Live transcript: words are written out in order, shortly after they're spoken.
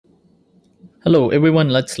Hello everyone,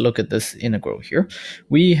 let's look at this integral here.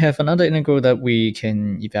 We have another integral that we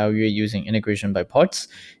can evaluate using integration by parts.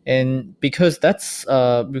 And because that's,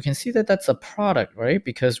 we can see that that's a product, right?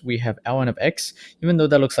 Because we have ln of x, even though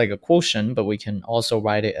that looks like a quotient, but we can also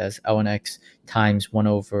write it as ln x times 1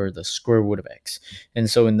 over the square root of x. And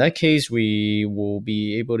so in that case, we will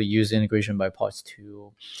be able to use integration by parts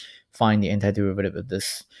to find the antiderivative of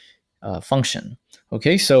this function.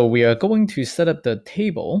 Okay, so we are going to set up the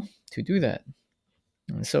table to do that.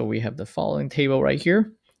 And so we have the following table right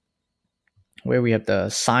here, where we have the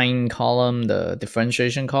sign column, the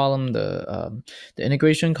differentiation column, the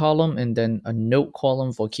integration column, and then a note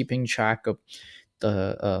column for keeping track of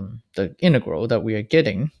the integral that we are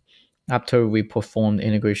getting after we perform the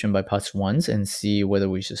integration by parts once and see whether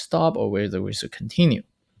we should stop or whether we should continue.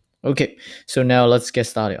 Okay, so now let's get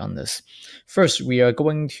started on this. First, we are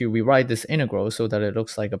going to rewrite this integral so that it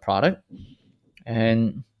looks like a product.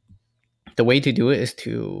 And the way to do it is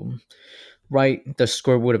to write the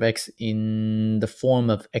square root of x in the form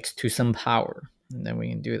of x to some power. And then we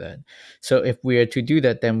can do that. So if we are to do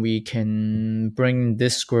that, then we can bring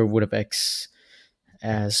this square root of x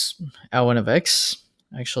as ln of x.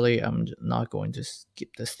 Actually, I'm not going to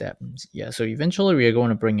skip the step. Yeah, so eventually we are going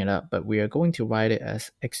to bring it up, but we are going to write it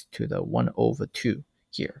as x to the 1 over 2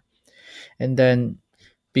 here. And then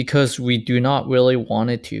because we do not really want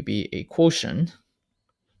it to be a quotient,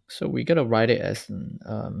 so we got to write it as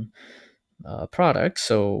product.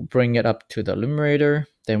 So bring it up to the numerator.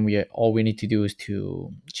 Then all we need to do is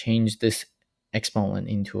to change this exponent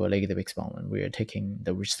into a negative exponent. We are taking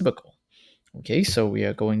the reciprocal. Okay, so we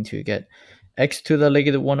are going to get x to the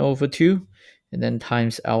negative 1 over 2, and then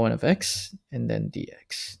times ln of x, and then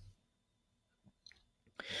dx.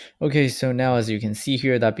 Okay, so now as you can see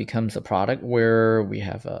here, that becomes a product where we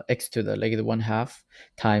have x to the negative 1/2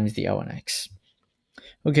 times the ln x.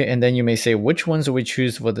 Okay, and then you may say, which ones do we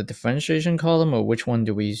choose for the differentiation column, or which one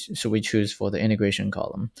should we choose for the integration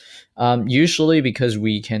column? Usually, because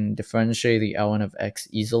we can differentiate the ln of x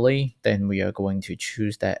easily, then we are going to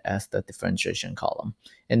choose that as the differentiation column.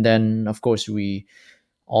 And then, of course, we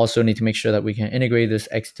also need to make sure that we can integrate this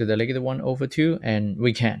x to the negative 1 over 2, and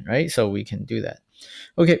we can, right? So we can do that.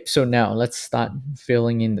 Okay, so now let's start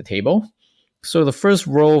filling in the table. So the first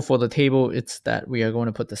row for the table, it's that we are going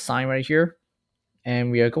to put the sign right here.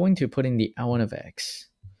 And we are going to put in the ln of x.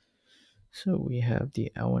 So we have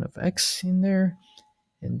the ln of x in there,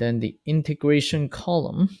 and then the integration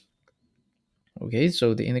column. Okay,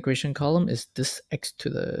 so the integration column is this x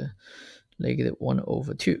to the negative 1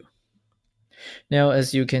 over 2. Now,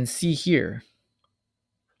 as you can see here,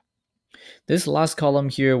 this last column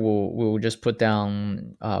here we'll just put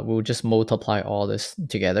down, we'll just multiply all this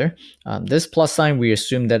together. This plus sign, we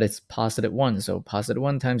assume that it's positive 1. So positive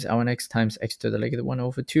 1 times ln x times x to the negative 1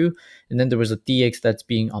 over 2. And then there was a dx that's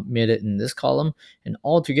being omitted in this column. And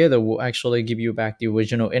all together will actually give you back the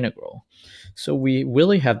original integral. So we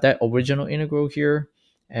really have that original integral here.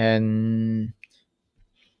 And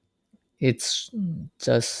it's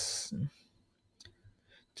just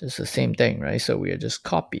the same thing, right? So we are just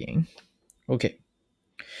copying. Okay.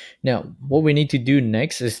 Now, what we need to do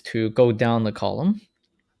next is to go down the column.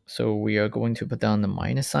 So we are going to put down the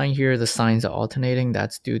minus sign here. The signs are alternating.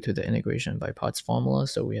 That's due to the integration by parts formula.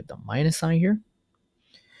 So we have the minus sign here.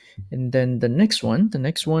 And then the next one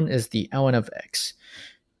is the ln of x.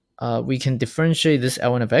 We can differentiate this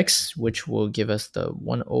ln of x, which will give us the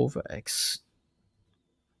 1 over x.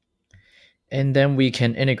 And then we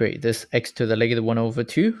can integrate this x to the negative 1 over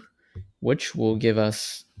 2, which will give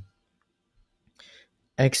us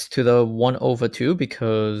x to the 1 over 2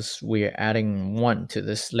 because we are adding 1 to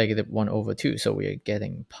this negative 1 over 2. So we are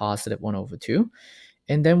getting positive 1 over 2.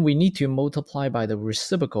 And then we need to multiply by the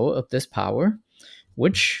reciprocal of this power,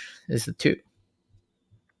 which is the 2.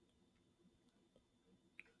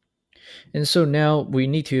 And so now we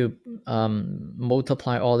need to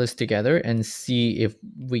multiply all this together and see if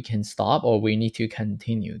we can stop or we need to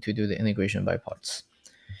continue to do the integration by parts.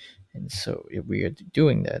 And so if we are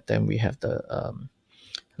doing that, then we have the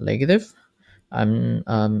negative. I'm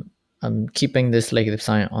keeping this negative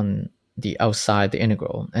sign on the outside the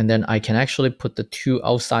integral, and then I can actually put the 2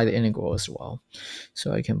 outside the integral as well.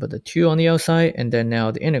 So I can put the 2 on the outside, and then now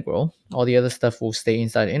the integral, all the other stuff will stay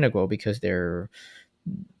inside the integral because they're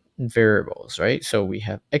variables, right? So we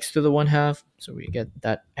have x to the 1/2, so we get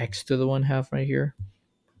that x to the 1/2 right here.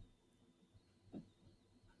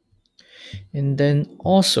 And then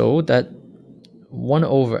also that 1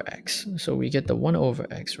 over x, so we get the 1 over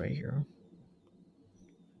x right here.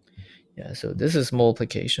 Yeah, so this is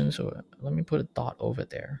multiplication, so let me put a dot over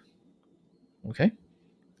there. Okay,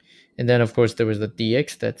 And then, of course, there was the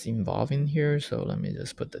dx that's involved in here. So let me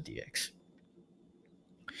just put the dx.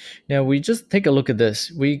 Now, we just take a look at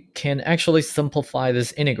this. We can actually simplify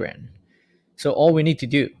this integrand. So all we need to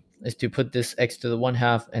do is to put this x to the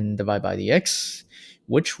 1/2 and divide by the x,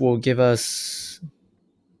 which will give us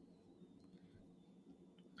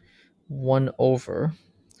 1 over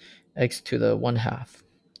x to the 1/2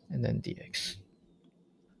 and then dx.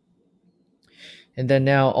 And then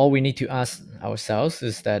now all we need to ask ourselves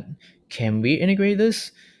is that, can we integrate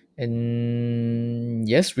this? And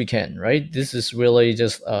yes, we can, right? This is really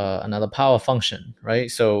just another power function,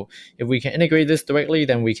 right? So if we can integrate this directly,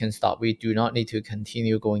 then we can stop. We do not need to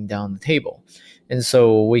continue going down the table. And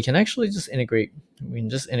so we can actually just integrate. We can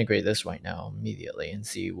just integrate this right now immediately and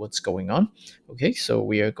see what's going on. Okay, so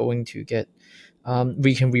we are going to get,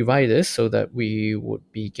 we can rewrite this so that we would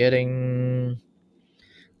be getting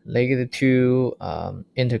 -2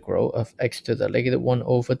 integral of x to the -1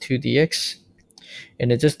 over 2 dx.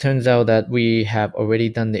 And it just turns out that we have already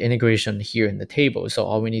done the integration here in the table. So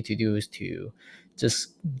all we need to do is to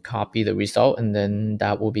just copy the result, and then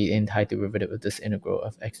that will be the entire derivative of this integral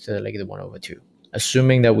of x to the -1 over 2,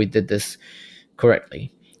 assuming that we did this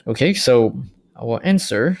correctly. Okay, so our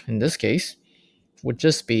answer in this case would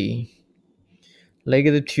just be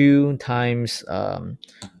 -2 times,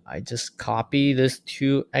 I just copy this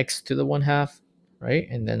 2x to the 1/2, right?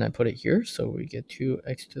 And then I put it here, so we get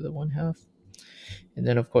 2x to the 1/2. And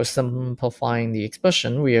then, of course, simplifying the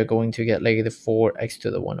expression, we are going to get -4x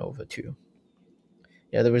to the 1 over 2.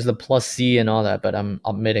 Yeah, there was the plus c and all that, but I'm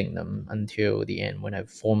omitting them until the end when I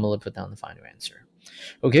formally put down the final answer.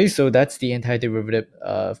 Okay, so that's the antiderivative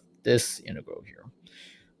of this integral here.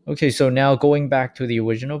 Okay, so now going back to the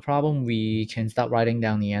original problem, we can start writing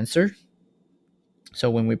down the answer. So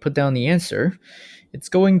when we put down the answer, it's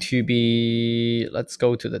going to be, let's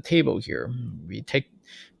go to the table here. We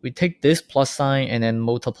take this plus sign and then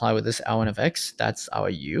multiply with this ln of x. That's our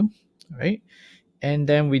u, right? And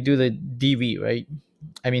then we do the dv, right?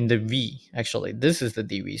 I mean the v, actually. This is the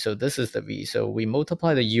dv, so this is the v. So we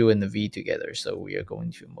multiply the u and the v together. So we are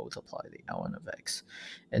going to multiply the ln of x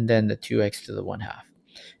and then the 2x to the 1/2.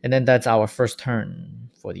 And then that's our first term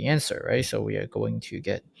for the answer, right? So we are going to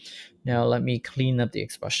get, now let me clean up the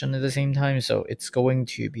expression at the same time. So it's going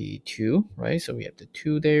to be 2, right? So we have the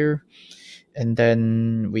 2 there. And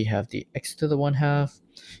then we have the x to the 1/2.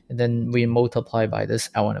 And then we multiply by this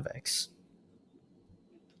ln of x.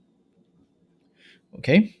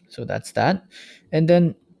 Okay, so that's that. And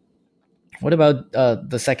then what about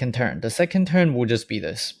the second term? The second term will just be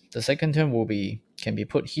this. The second term can be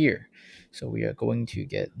put here. So we are going to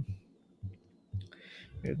get,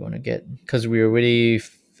 because we already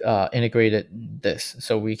integrated this,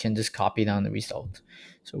 so we can just copy down the result.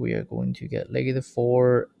 So we are going to get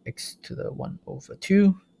 -4x to the 1 over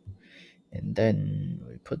 2, and then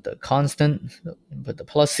we put the constant, put the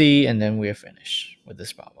plus c, and then we are finished with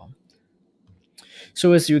this problem.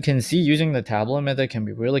 So as you can see, using the tabular method can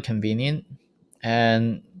be really convenient,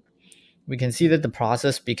 and we can see that the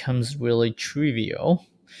process becomes really trivial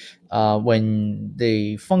when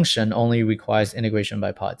the function only requires integration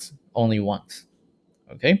by parts only once.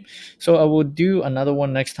 Okay, so I will do another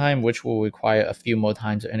one next time, which will require a few more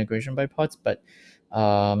times of integration by parts, but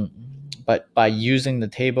by using the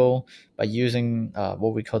table, by using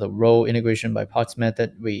what we call the row integration by parts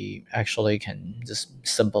method, we actually can just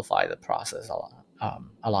simplify the process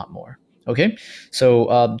a lot more. Okay,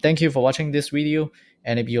 so thank you for watching this video.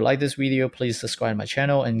 And if you like this video, please subscribe to my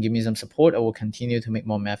channel and give me some support. I will continue to make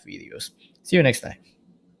more math videos. See you next time.